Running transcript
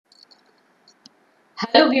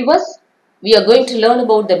Hello viewers, we are going to learn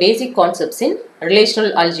about the basic concepts in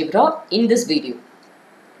relational algebra in this video.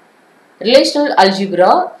 Relational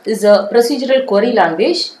algebra is a procedural query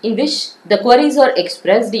language in which the queries are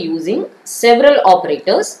expressed using several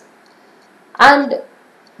operators, and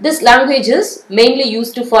this language is mainly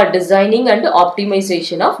used for designing and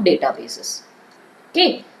optimization of databases.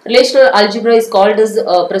 Okay, relational algebra is called as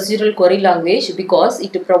a procedural query language because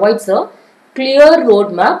it provides a clear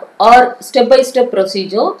roadmap or step-by-step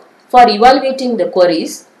procedure for evaluating the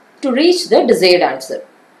queries to reach the desired answer.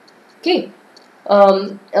 Okay,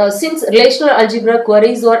 since relational algebra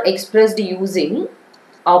queries are expressed using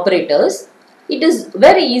operators, it is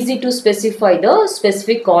very easy to specify the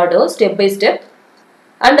specific order step by step,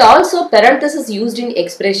 and also parentheses used in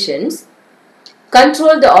expressions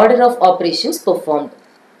control the order of operations performed.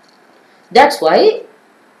 That's why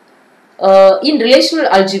in relational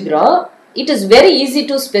algebra, it is very easy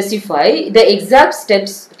to specify the exact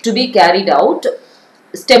steps to be carried out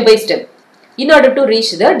step by step in order to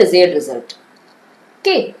reach the desired result.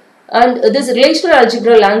 Okay, and this relational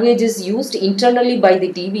algebra language is used internally by the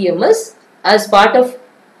Dbms as part of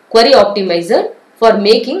query optimizer for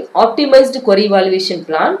making optimized query evaluation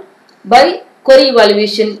plan by query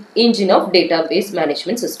evaluation engine of database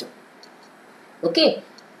management system. Okay,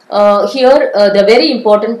 here the very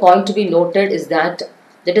important point to be noted is that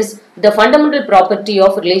is the fundamental property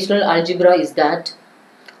of relational algebra is that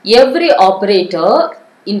every operator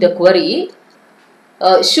in the query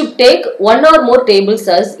should take one or more tables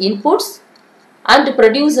as inputs and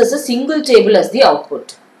produce as a single table as the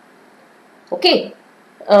output. Okay,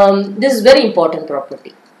 this is very important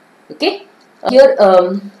property. Okay, here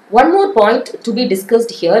one more point to be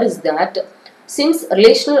discussed here is that since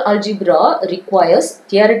relational algebra requires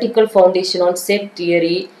theoretical foundation on set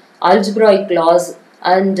theory, algebraic laws,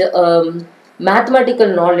 and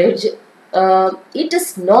mathematical knowledge, it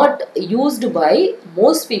is not used by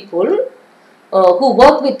most people who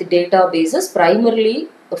work with databases primarily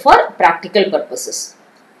for practical purposes.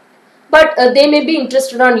 But they may be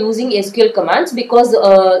interested on using SQL commands because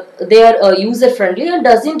they are user friendly and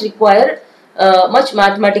doesn't require much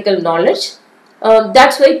mathematical knowledge.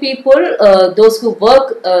 That's why people, those who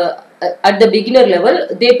work at the beginner level,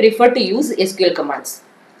 they prefer to use SQL commands.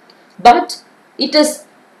 But it is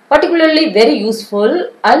particularly very useful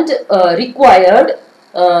and required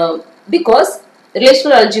because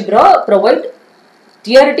relational algebra provide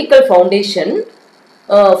theoretical foundation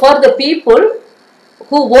for the people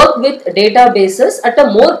who work with databases at a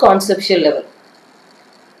more conceptual level.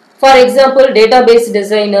 For example, database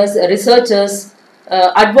designers, researchers,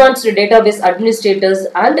 advanced database administrators,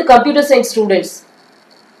 and computer science students,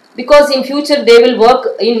 because in future they will work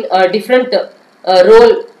in a different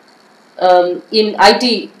role in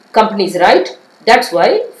IT companies, right? That's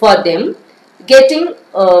why for them getting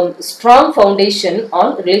strong foundation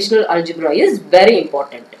on relational algebra is very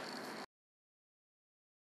important.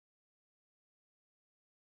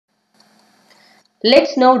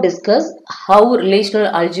 Let's now discuss how relational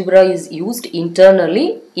algebra is used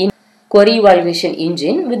internally in query evaluation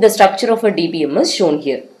engine with the structure of a Dbms shown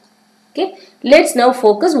here. Okay, let's now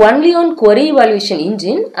focus only on query evaluation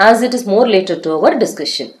engine as it is more related to our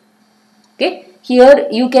discussion. Okay, here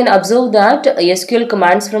you can observe that SQL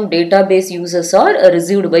commands from database users are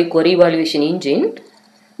received by query evaluation engine,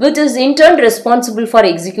 which is in turn responsible for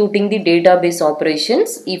executing the database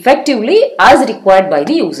operations effectively as required by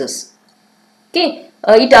the users. Okay,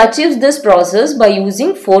 it achieves this process by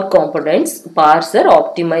using four components: parser,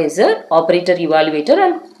 optimizer, operator evaluator,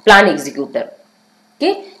 and plan executor.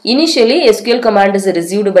 Okay, initially SQL command is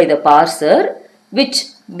received by the parser, which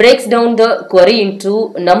breaks down the query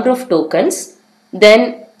into number of tokens.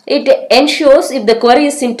 Then it ensures if the query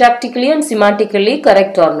is syntactically and semantically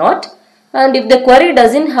correct or not, and if the query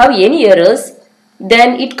doesn't have any errors,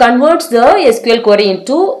 then it converts the SQL query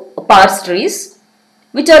into parse trees,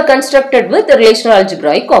 which are constructed with relational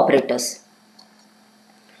algebraic operators.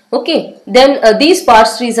 Okay, then these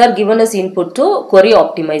parse trees are given as input to query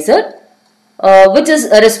optimizer, which is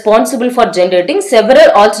responsible for generating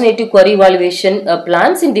several alternative query evaluation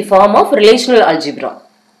plans in the form of relational algebra.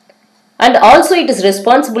 And also it is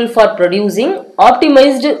responsible for producing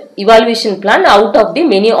optimized evaluation plan out of the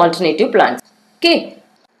many alternative plans. Okay.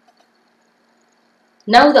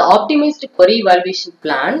 Now the optimized query evaluation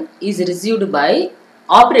plan is received by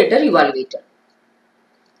operator evaluator,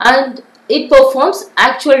 and it performs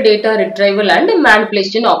actual data retrieval and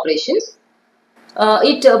manipulation operations.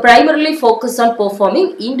 It primarily focuses on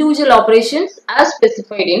performing individual operations as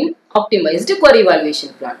specified in optimized query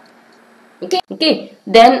evaluation plan.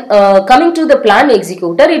 Then coming to the plan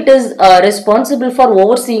executor, it is responsible for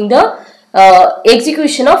overseeing the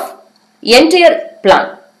execution of entire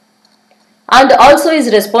plan, and also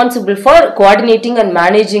is responsible for coordinating and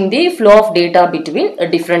managing the flow of data between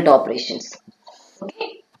different operations.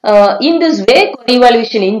 Okay. In this way, query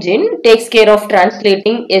evaluation engine takes care of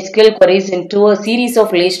translating SQL queries into a series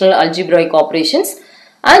of relational algebraic operations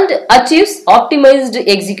and achieves optimized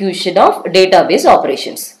execution of database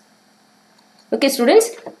operations. Okay,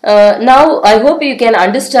 students, now I hope you can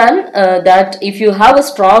understand that if you have a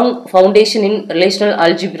strong foundation in relational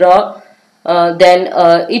algebra, then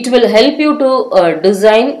it will help you to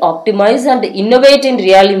design, optimize and innovate in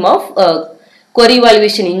realm of query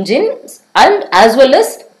evaluation engines and as well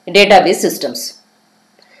as database systems.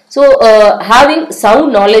 So, having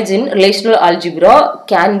sound knowledge in relational algebra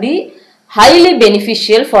can be highly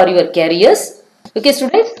beneficial for your careers. Okay,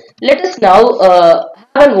 students, let us now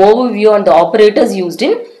have an overview on the operators used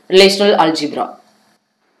in relational algebra.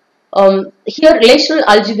 Here, relational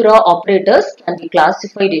algebra operators can be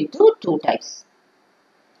classified into two types.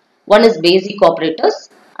 One is basic operators,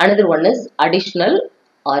 another one is additional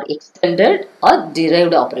or extended or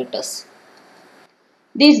derived operators.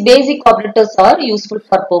 These basic operators are useful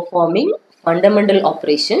for performing fundamental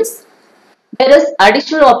operations, whereas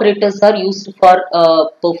additional operators are used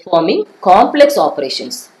for performing complex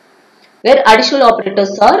operations, where additional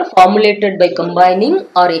operators are formulated by combining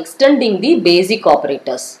or extending the basic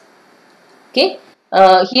operators. Okay.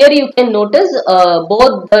 Here you can notice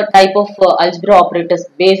both the type of algebra operators,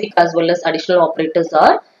 basic as well as additional operators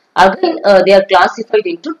are again they are classified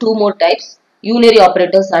into two more types, unary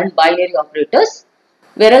operators and binary operators.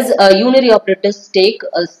 Whereas unary operators take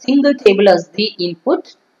a single table as the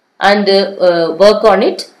input and work on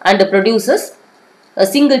it and produces a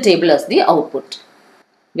single table as the output.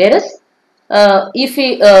 Whereas if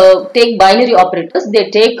we take binary operators, they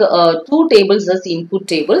take two tables as input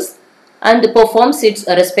tables and performs its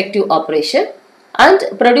respective operation and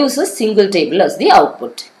produces single table as the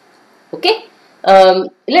output. Okay.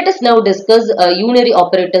 Let us now discuss unary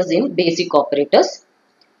operators in basic operators.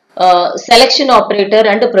 Selection operator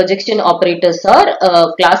and projection operators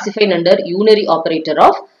are classified under unary operator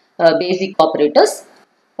of basic operators.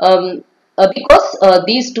 Because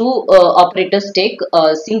these two operators take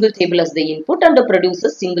a single table as the input and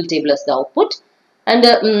produces single table as the output. And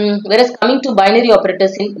whereas coming to binary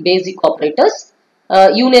operators in basic operators,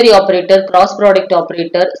 unary operator, cross product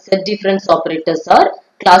operator, set difference operators are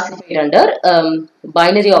classified under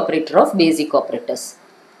binary operator of basic operators.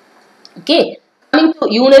 Okay, coming to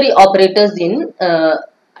unary operators in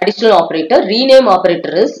additional operator, rename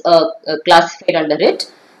operator is classified under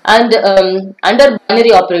it, and under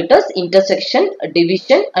binary operators, intersection,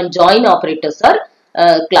 division, and join operators are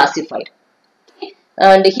classified. Okay.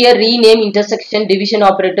 And here, rename, intersection, division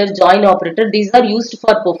operator, join operator, these are used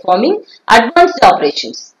for performing advanced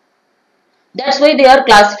operations. That's why they are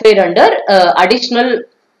classified under additional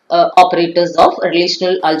operators of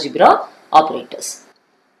relational algebra operators.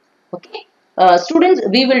 Okay. Students,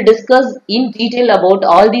 we will discuss in detail about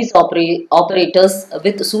all these operators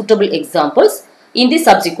with suitable examples in the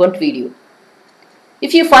subsequent video.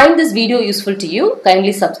 If you find this video useful to you,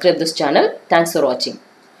 kindly subscribe this channel. Thanks for watching.